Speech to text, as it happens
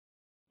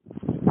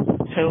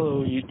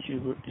Hello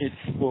YouTuber,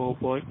 it's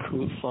BoBoiBoy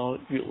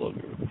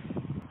Galaxy.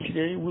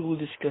 Today we will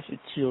discuss a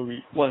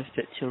theory. What is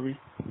that theory?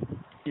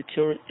 The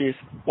theory is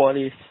what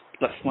is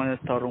Laksamana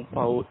Tarung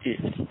power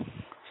is.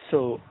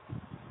 So,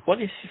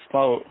 what is his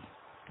power?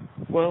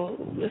 Well,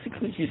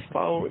 basically his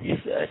power is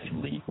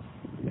actually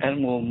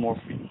animal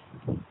morphing.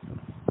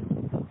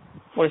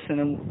 What is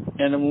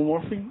animal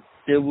morphing?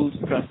 They will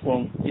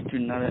transform into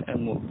another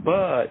animal.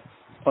 But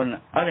on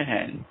the other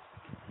hand,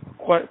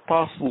 quite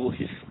possible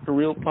his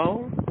real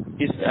power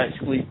is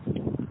actually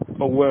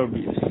a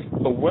werewolf.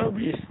 A werewolf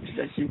is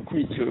actually a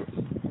creature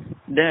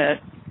that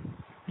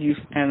use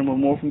animal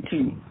morphing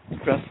too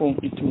to transform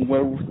into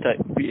werewolf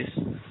type beast.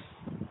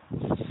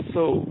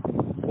 So,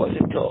 what's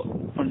your thought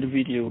on the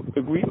video?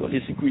 Agree or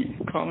disagree?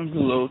 Comment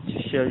below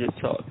to share your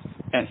thoughts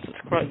and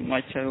subscribe to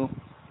my channel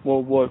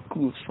BoBoiBoy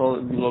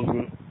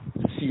Galaxy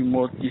to see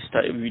more of this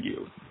type of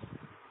videos.